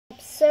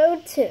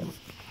episode 2.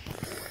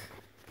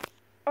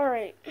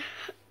 Alright,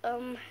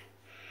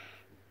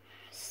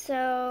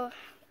 so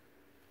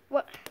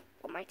what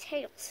my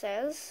tale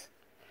says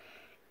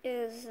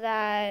is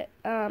that,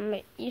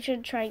 you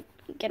should try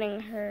getting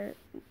her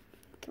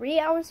 3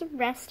 hours of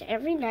rest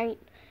every night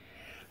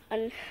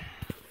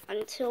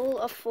until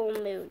a full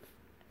moon.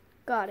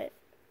 Got it.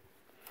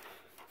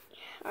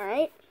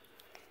 Alright?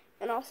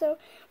 And also,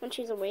 when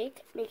she's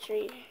awake, make sure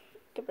you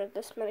give her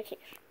this medication.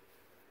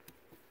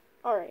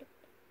 Alright.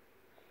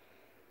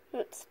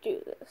 Let's do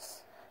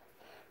this.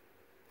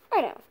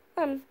 I know,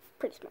 I'm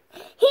pretty smart.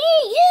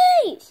 Hey,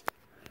 guys!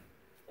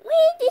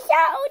 Wait, this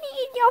out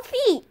in your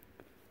feet!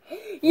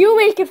 You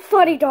make it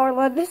funny,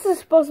 darling. This is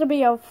supposed to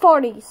be a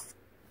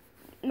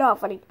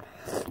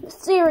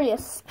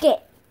serious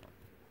skit.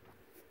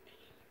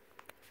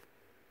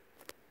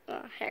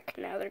 Oh, heck,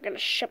 now they're gonna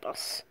ship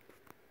us.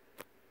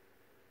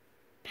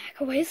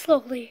 Back away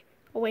slowly,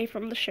 away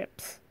from the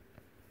ships.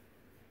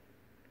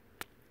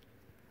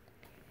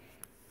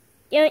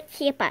 Don't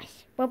ship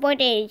us. We're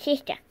brother and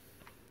sister.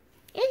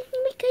 And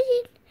my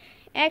cousin.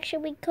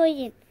 Actually,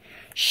 cousin.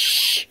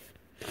 Shh!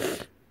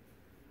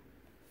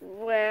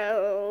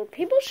 Well,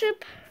 people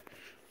ship.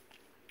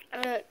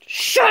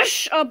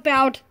 Shush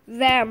about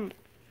them.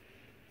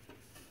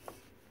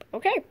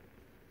 Okay.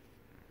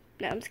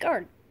 Now I'm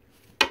scarred.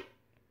 But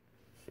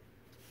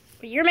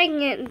you're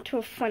making it into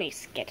a funny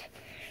skit.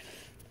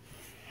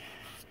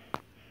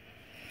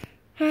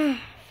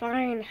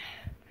 Fine.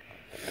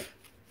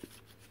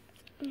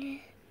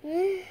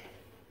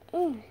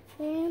 Oh,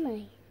 where am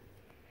I?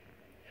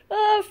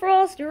 Oh,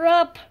 Frost, you're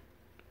up.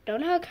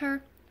 Don't hug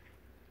her.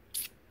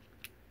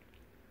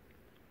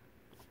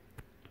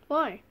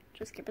 Why?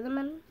 Just give her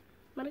the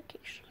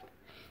medication.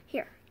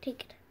 Here,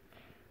 take it.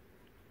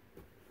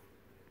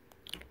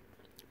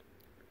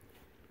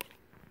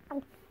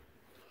 Oh,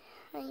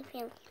 I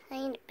feel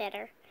kind of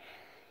better.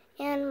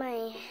 And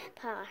my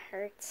paw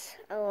hurts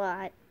a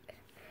lot.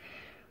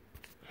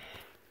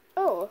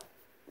 Oh,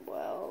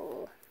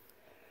 well.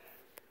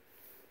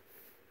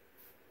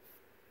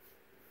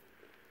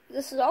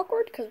 This is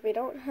awkward because we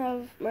don't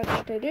have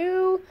much to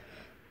do.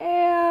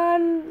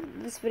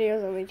 And this video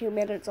is only 2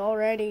 minutes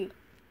already.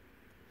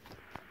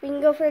 We can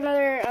go for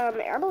another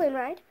air balloon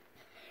ride.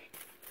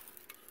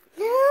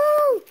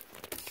 No!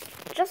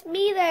 Just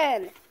me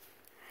then.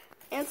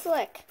 And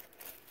Slick.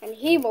 And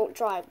he won't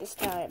drive this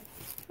time.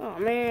 Oh,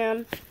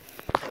 man.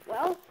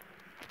 Well,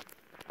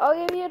 I'll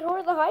give you a tour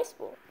of the high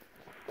school,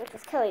 which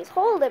is Kelly's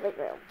whole living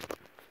room.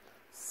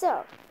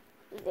 So,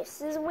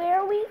 this is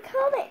where we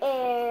come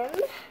in.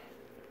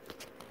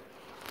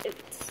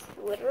 It's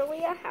literally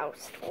a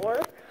house tour.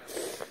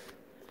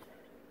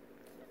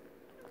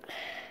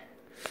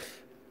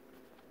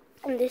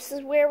 And this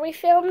is where we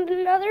filmed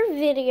another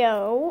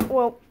video,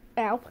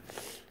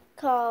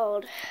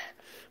 called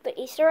the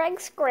Easter Egg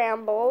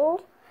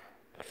Scramble,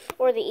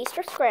 or the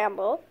Easter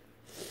Scramble.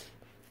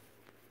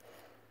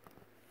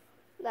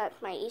 That's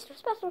my Easter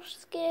special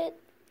skit.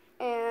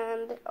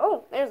 And,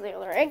 oh, there's the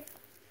other egg.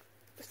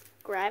 Just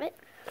grab it.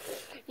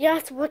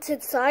 Yes, what's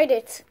inside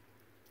it?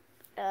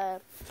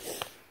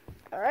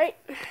 Alright.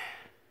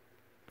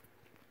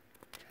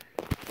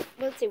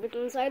 Let's see what's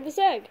inside this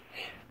egg.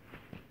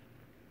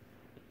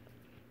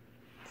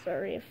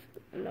 Sorry if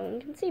no one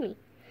can see me.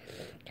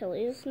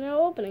 Kelly is now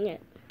opening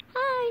it.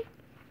 Hi!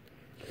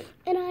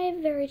 And I have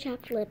very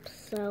chapped lips,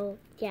 so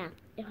yeah,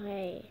 if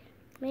I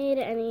made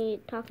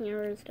any talking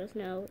errors, just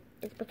know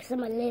it's because of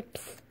my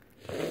lips.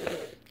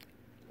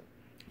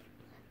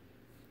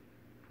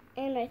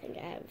 And I think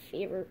I have a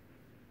fever.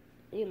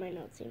 You might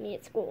not see me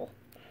at school.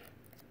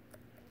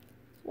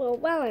 Well,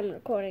 while I'm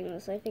recording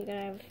this, I think I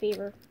have a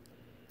fever.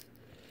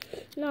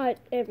 Not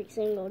every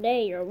single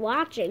day you're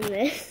watching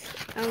this.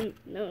 I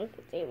don't know if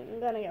it's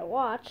even gonna get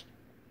watched.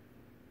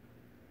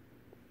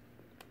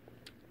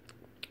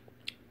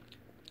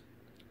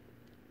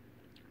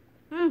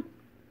 That's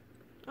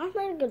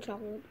not a good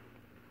chocolate.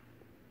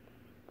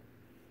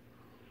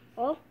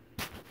 Oh.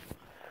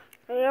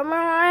 Here's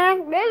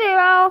my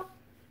video.